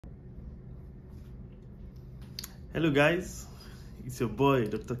Hello guys, it's your boy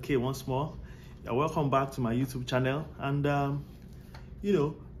Dr. K once more. Welcome back to my YouTube channel. And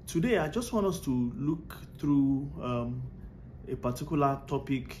today I just want us to look through a particular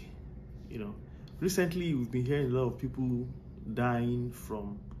topic. Recently we've been hearing a lot of people dying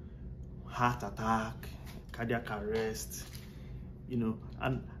from heart attack, cardiac arrest,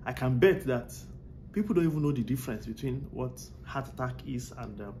 and I can bet that people don't even know the difference between what heart attack is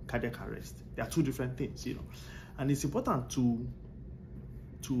and cardiac arrest. They are two different things, and it's important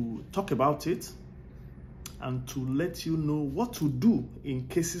to talk about it and to let you know what to do in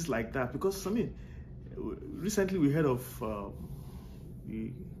cases like that. Because recently we heard of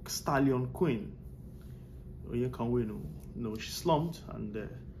the stallion queen. She slumped and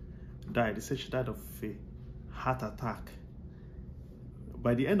died. They said she died of a heart attack.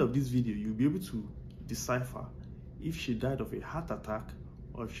 By the end of this video, you'll be able to decipher if she died of a heart attack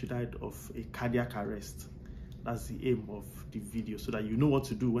or if she died of a cardiac arrest. That's the aim of the video, so that you know what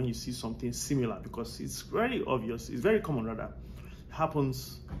to do when you see something similar, because it's very obvious, it's very common rather. It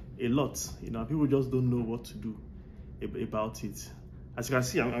happens a lot, people just don't know what to do about it. As you can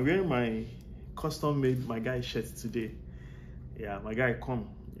see, I'm wearing my custom-made My Guy shirt today. Yeah, My Guy come,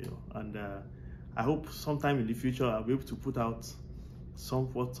 and I hope sometime in the future I'll be able to put out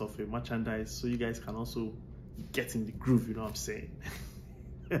somewhat of a merchandise so you guys can also get in the groove, you know what I'm saying?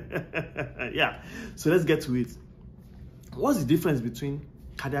 Yeah, so let's get to it. What's the difference between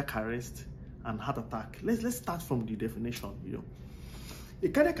cardiac arrest and heart attack? Let's start from the definition. A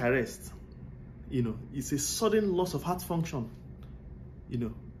cardiac arrest, it's a sudden loss of heart function.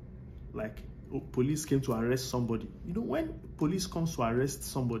 Like police came to arrest somebody. When police comes to arrest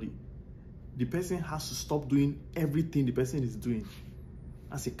somebody, the person has to stop doing everything the person is doing.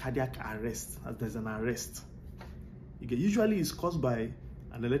 That's a cardiac arrest. There's an arrest. Usually it's caused by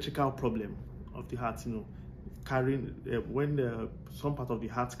an electrical problem of the heart, carrying when some part of the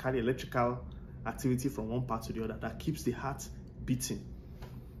heart carry electrical activity from one part to the other that keeps the heart beating.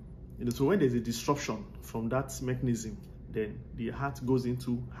 So when there's a disruption from that mechanism, then the heart goes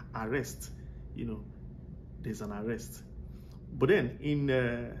into arrest. There's an arrest. But then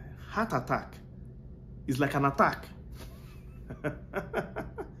in heart attack, it's like an attack.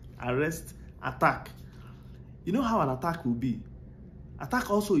 Arrest, attack. You know how an attack will be?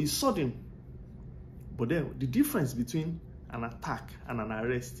 Attack also is sudden. But then the difference between an attack and an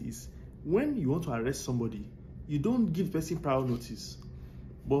arrest is when you want to arrest somebody, you don't give person prior notice.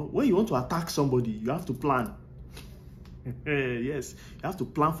 But when you want to attack somebody, you have to plan. Yes, you have to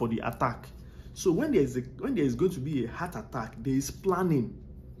plan for the attack. So when there is going to be a heart attack, there is planning.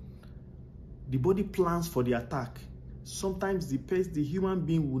 The body plans for the attack. Sometimes the human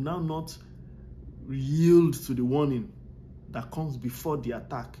being will now not yield to the warning that comes before the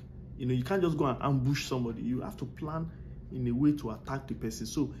attack. You can't just go and ambush somebody. You have to plan in a way to attack the person.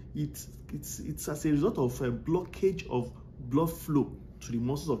 So it's as a result of a blockage of blood flow to the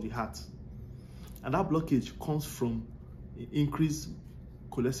muscles of the heart, and that blockage comes from increased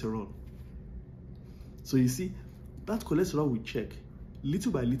cholesterol. So you see, that cholesterol we check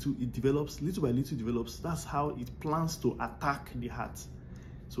little by little, it develops. Little by little, it develops. That's how it plans to attack the heart.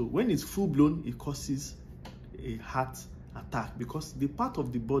 So when it's full blown, it causes a heart attack, because the part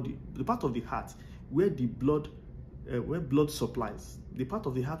of the body, the part of the heart where the blood supplies, the part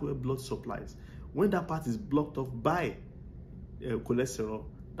of the heart where blood supplies, when that part is blocked off by cholesterol,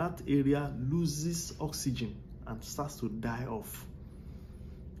 that area loses oxygen and starts to die off.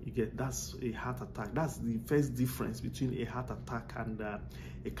 That's a heart attack. That's the first difference between a heart attack and a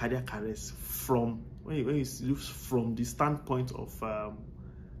cardiac arrest from when you look from the standpoint of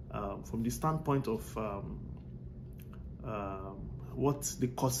what the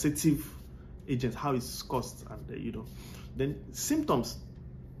causative agent, how it's caused, and then symptoms.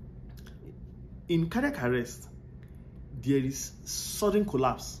 In cardiac arrest, there is sudden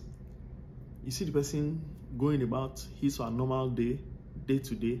collapse. You see the person going about his or her normal day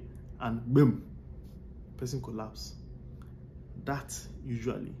to day, and boom, person collapse. That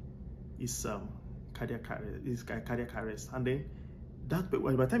usually is cardiac arrest. And then by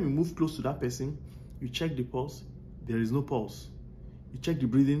the time you move close to that person, you check the pulse, there is no pulse. You check the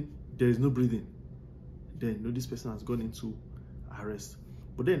breathing, there is no breathing. Then this person has gone into arrest.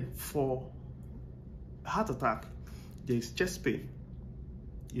 But then for heart attack, there is chest pain,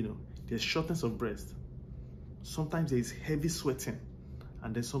 there's shortness of breath, sometimes there is heavy sweating,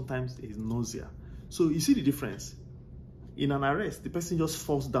 and then sometimes there is nausea. So you see the difference. In an arrest, the person just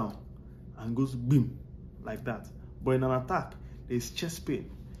falls down and goes boom, like that. But in an attack, there is chest pain.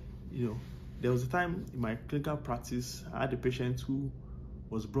 There was a time in my clinical practice, I had a patient who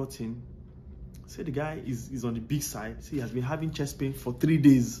was brought in Say the guy is on the big side. Say he has been having chest pain for 3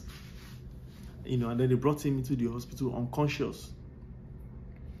 days. You know, and then they brought him into the hospital unconscious.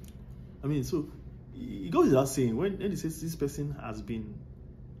 I mean, so it goes without saying, when they say this person has been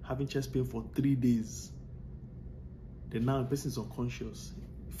having chest pain for 3 days, then now the person is unconscious,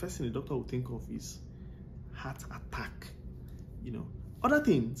 the first thing the doctor will think of is heart attack. You know, other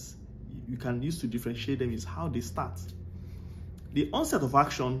things you can use to differentiate them is how they start. The onset of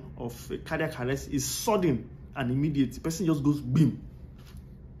action of a cardiac arrest is sudden and immediate. The person just goes beam.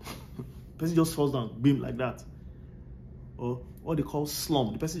 The person just falls down, beam, like that. Or what they call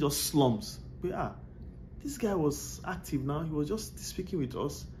slump. The person just slumps. But this guy was active now. He was just speaking with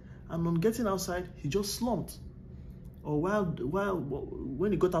us, and on getting outside, he just slumped. Or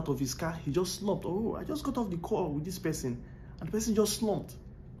when he got out of his car, he just slumped. Oh, I just got off the call with this person, and the person just slumped.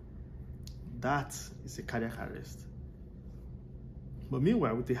 That is a cardiac arrest. But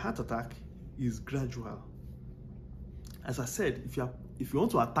meanwhile, with a heart attack, it's gradual. As I said, if you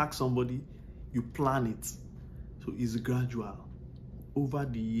want to attack somebody, you plan it. So it's gradual. Over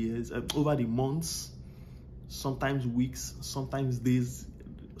the years, over the months, sometimes weeks, sometimes days,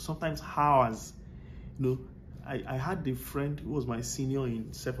 sometimes hours. You know, I had a friend who was my senior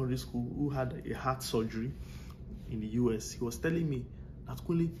in secondary school who had a heart surgery in the US. He was telling me that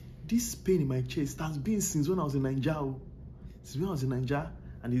only this pain in my chest has been since when I was in Nigeria. Since when I was in Nigeria,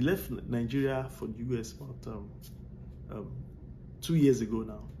 and he left Nigeria for the US about 2 years ago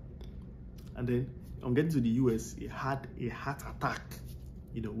now. And then on getting to the US, he had a heart attack,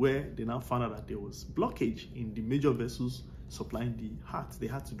 you know, where they now found out that there was blockage in the major vessels supplying the heart. They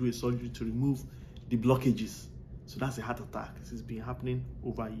had to do a surgery to remove the blockages. So that's a heart attack. This has been happening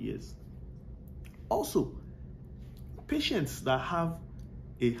over years. Also, patients that have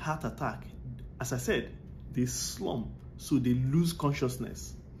a heart attack, as I said, they slump, so they lose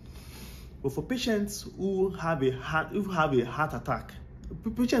consciousness. But for patients who have a heart attack,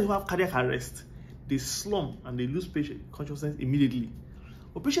 patients who have cardiac arrest, they slump and they lose consciousness immediately.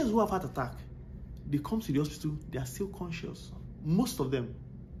 But patients who have heart attack, they come to the hospital, they are still conscious. Most of them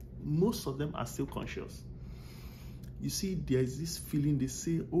are still conscious. You see, there's this feeling, they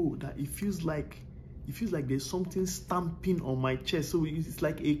say, oh, that it feels like there's something stamping on my chest. So it's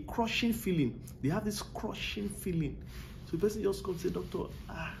like a crushing feeling. They have this crushing feeling. So the person just comes and say, doctor,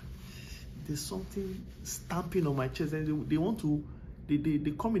 there's something stamping on my chest. And they want to,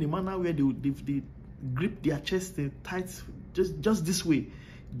 they come in a manner where they grip their chest tight, just this way,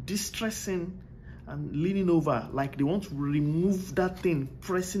 distressing and leaning over, like they want to remove that thing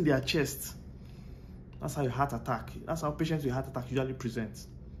pressing their chest. That's how a heart attack, that's how patients with heart attack usually present.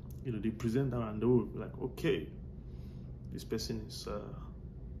 You know, they present down and they will be like, okay, this person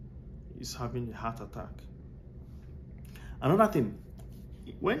is having a heart attack. Another thing,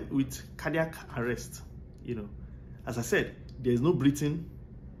 when with cardiac arrest, you know, as I said, there's no breathing.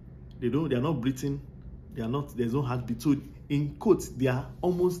 They are not breathing. There's no heartbeat. So in quotes, they are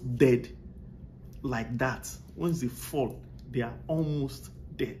almost dead. Like that. Once they fall, they are almost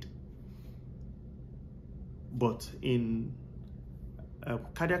dead. But in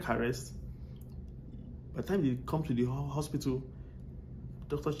cardiac arrest, by the time they come to the hospital,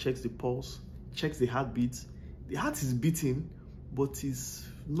 doctor checks the pulse, checks the heartbeat. The heart is beating, but it's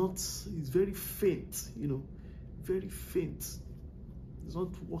very faint, you know, very faint. It's not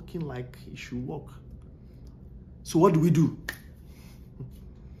working like it should work. So what do?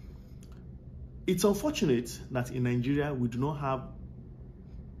 It's unfortunate that in Nigeria, we do not have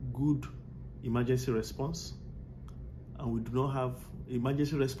good emergency response, and we do not have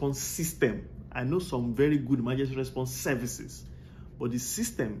emergency response system. I know some very good emergency response services, but the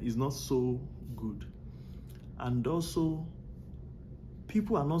system is not so good. And also,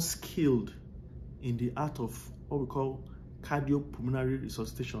 people are not skilled in the art of what we call cardiopulmonary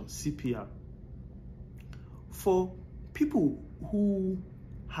resuscitation, CPR. For people who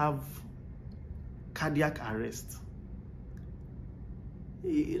have cardiac arrest,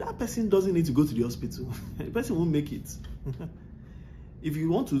 that person doesn't need to go to the hospital. The person won't make it. If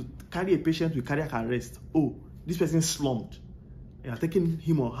you want to carry a patient with cardiac arrest, oh, this person slumped, you are taking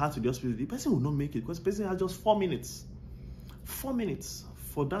him or her to the hospital, the person will not make it because the person has just 4 minutes. 4 minutes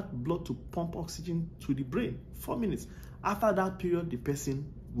for that blood to pump oxygen to the brain. 4 minutes. After that period, the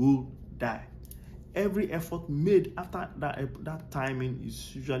person will die. Every effort made after that timing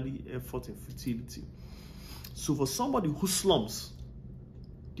is usually effort in futility. So for somebody who slumps,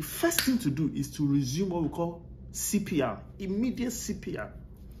 the first thing to do is to resume what we call CPR, immediate CPR.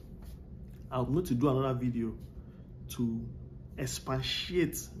 I'm going to do another video to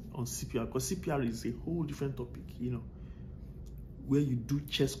expatiate on CPR, because CPR is a whole different topic, you know, where you do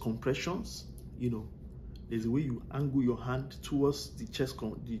chest compressions, There's a way you angle your hand towards the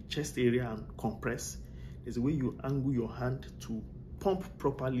chest area and compress. There's a way you angle your hand to pump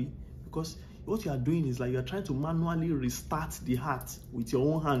properly, because what you are doing is like you are trying to manually restart the heart with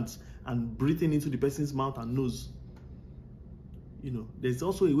your own hands and breathing into the person's mouth and nose. There's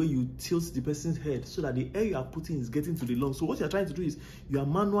also a way you tilt the person's head so that the air you are putting is getting to the lungs. So what you're trying to do is you are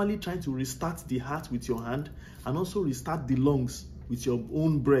manually trying to restart the heart with your hand and also restart the lungs with your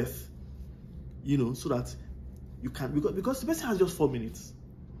own breath, so that you can, because the person has just 4 minutes.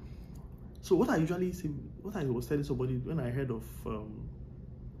 So what I usually say, what I was telling somebody when I heard of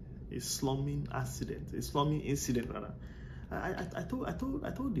a slumming incident rather, I told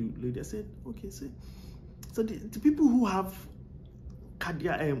the lady, I said, okay, so the people who have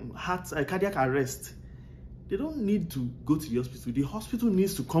cardiac arrest, they don't need to go to the hospital. The hospital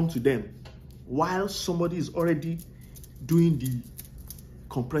needs to come to them while somebody is already doing the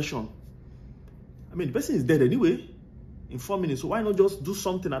compression. I mean, the person is dead anyway in 4 minutes, so why not just do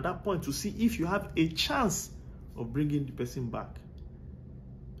something at that point to see if you have a chance of bringing the person back?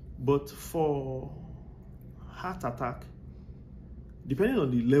 But for heart attack, depending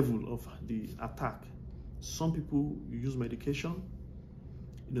on the level of the attack, some people use medication.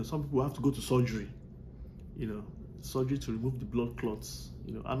 Some people have to go to surgery, surgery to remove the blood clots,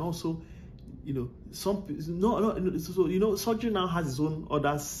 and also, surgery now has its own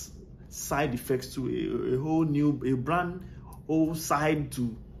other side effects to a brand whole side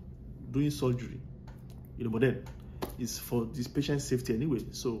to doing surgery, but then it's for this patient's safety anyway.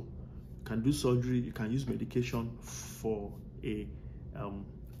 So you can do surgery, you can use medication for a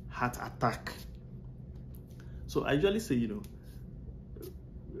heart attack. So I usually say,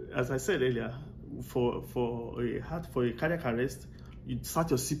 as I said earlier, for a cardiac arrest, you start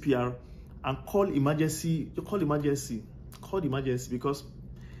your CPR and call emergency, because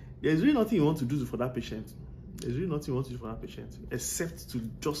there's really nothing you want to do for that patient. Except to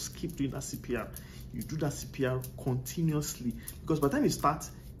just keep doing that CPR. You do that CPR continuously, because by the time you start,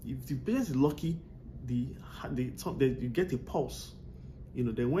 if the patient is lucky, you get a pulse.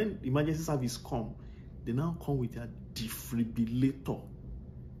 Then when emergency service come, they now come with their defibrillator.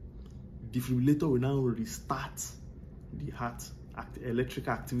 Defibrillator will now restart the heart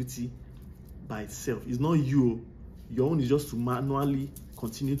electrical activity by itself. It's not you. Your own is just to manually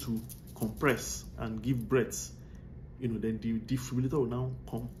continue to compress and give breaths. Then the defibrillator will now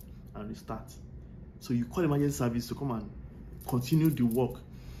come and restart. So you call emergency service to come and continue the work.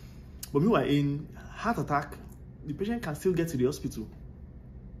 But meanwhile, in heart attack, the patient can still get to the hospital.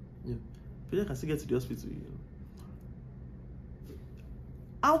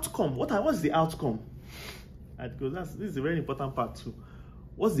 Outcome. What's the outcome? Because this is a very important part too.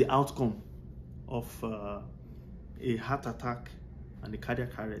 What's the outcome of a heart attack and a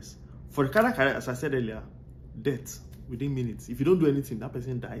cardiac arrest? For the cardiac arrest, as I said earlier, death within minutes. If you don't do anything, that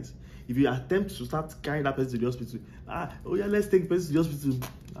person dies. If you attempt to start carrying that person to the hospital, let's take the person to the hospital,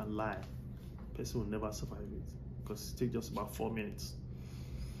 and lie, the person will never survive it, because it takes just about 4 minutes.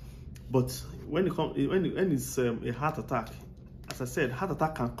 But when it's a heart attack, as I said, heart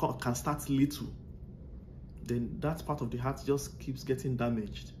attack can start little. Then that part of the heart just keeps getting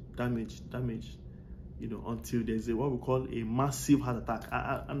damaged, until there's what we call a massive heart attack.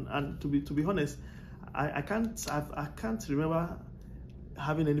 And to be honest, I can't remember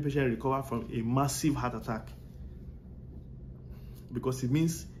having any patient recover from a massive heart attack, because it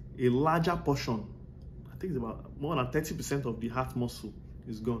means a larger portion, I think it's about more than 30% of the heart muscle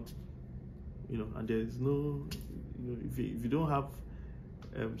is gone. And there's no, if you don't have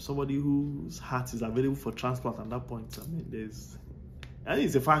somebody whose heart is available for transplant at that point, I think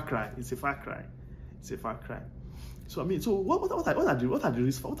it's a far cry. So so what are the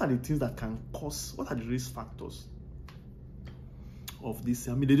risks? What are the things that can cause? What are the risk factors of this?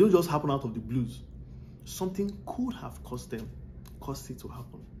 They don't just happen out of the blues. Something could have caused it to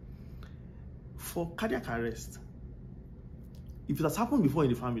happen. For cardiac arrest, if it has happened before in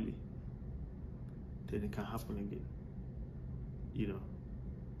the family, then it can happen again.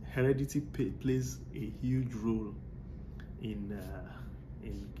 Heredity plays a huge role in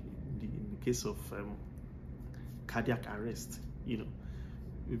the case of cardiac arrest.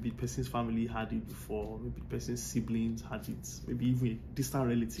 Maybe the person's family had it before, maybe the person's siblings had it, maybe even a distant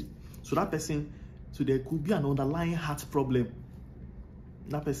relative. So there could be an underlying heart problem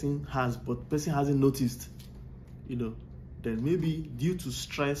that person has, but the person hasn't noticed. Then maybe due to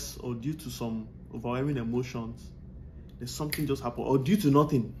stress or due to some overwhelming emotions, there's something just happened, or due to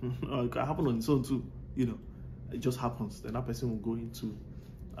nothing, or it can happen on its own too. It just happens. Then that person will go into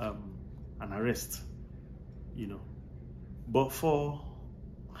an arrest. But for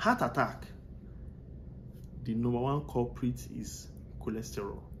heart attack, the number one culprit is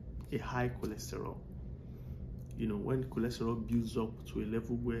cholesterol, a high cholesterol. You know, when cholesterol builds up to a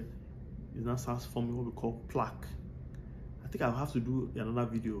level where it now starts forming what we call plaque. I think I'll have to do another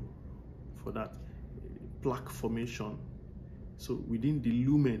video for that, plaque formation. So within the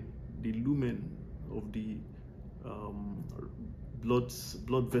lumen of the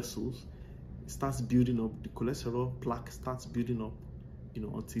blood vessels, it starts building up. The cholesterol plaque starts building up, you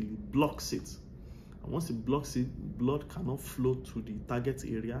know, until it blocks it. And once it blocks it, blood cannot flow to the target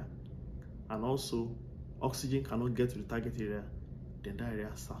area, and also oxygen cannot get to the target area. Then that area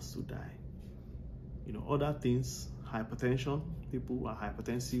starts to die. You know, other things, hypertension, people who are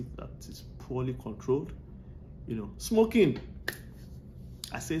hypertensive that is poorly controlled. You know, smoking.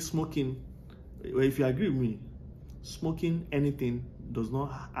 I say smoking, well, if you agree with me, smoking anything does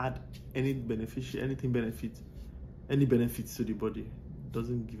not add any benefit to the body. It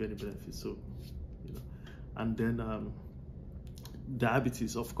doesn't give any benefit. So, you know, and then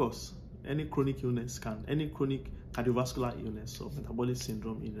diabetes, of course. Any chronic illness any chronic cardiovascular illness or metabolic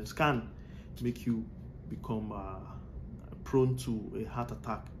syndrome illness can make you become prone to a heart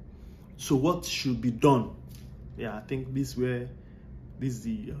attack. So what should be done? Yeah, I think this is where we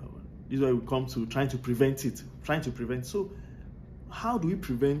come to trying to prevent it. So how do we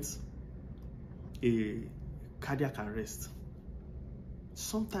prevent a cardiac arrest?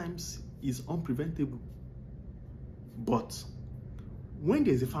 Sometimes it's unpreventable, but when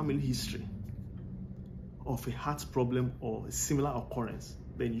there's a family history of a heart problem or a similar occurrence,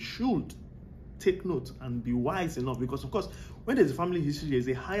 then you should take note and be wise enough, because of course, when there's a family history, there's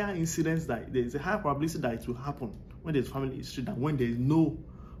a higher incidence, that there's a higher probability that it will happen when there's family history than when there's no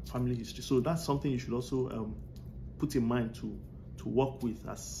family history. So that's something you should also put in mind to work with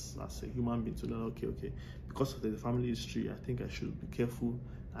as a human being, to know, okay, because of the family history, I think I should be careful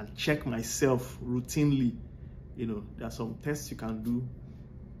and check myself routinely. You know, there are some tests you can do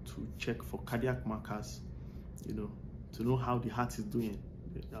to check for cardiac markers, you know, to know how the heart is doing.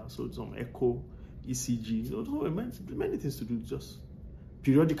 So some echo, ECG, you know, many things to do just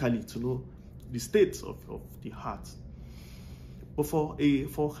periodically to know the state of the heart. But for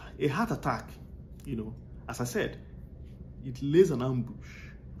a heart attack, you know, as I said, it lays an ambush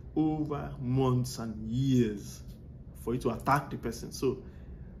over months and years for it to attack the person. So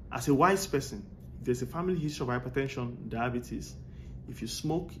as a wise person, if there's a family history of hypertension, diabetes, if you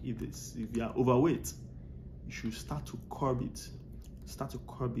smoke, if you are overweight, you should start to curb it.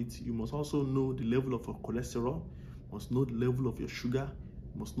 You must also know the level of your cholesterol, you must know the level of your sugar,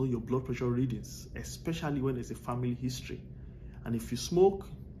 you must know your blood pressure readings, especially when there's a family history. And if you smoke,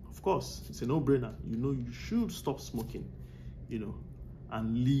 of course, it's a no-brainer. You know you should stop smoking, you know,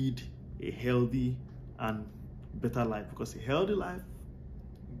 and lead a healthy and better life, because a healthy life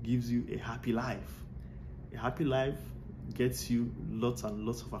gives you a happy life. A happy life gets you lots and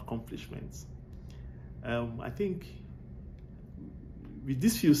lots of accomplishments. I think with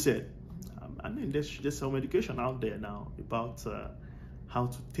this few said, I mean, there's some education out there now about how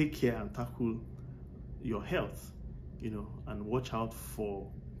to take care and tackle your health, you know, and watch out for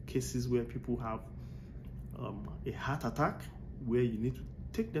cases where people have a heart attack, where you need to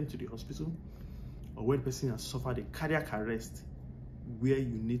take them to the hospital, or when a person has suffered a cardiac arrest, where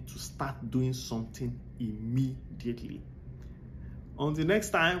you need to start doing something immediately. Until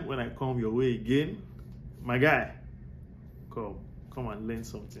next time, when I come your way again, my guy, come and learn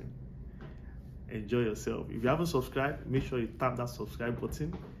something. Enjoy yourself. If you haven't subscribed, make sure you tap that subscribe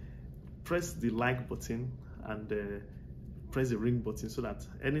button, press the like button, and press the ring button, so that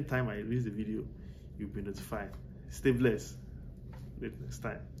anytime I release the video, you'll be notified. Stay blessed. Next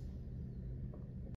time.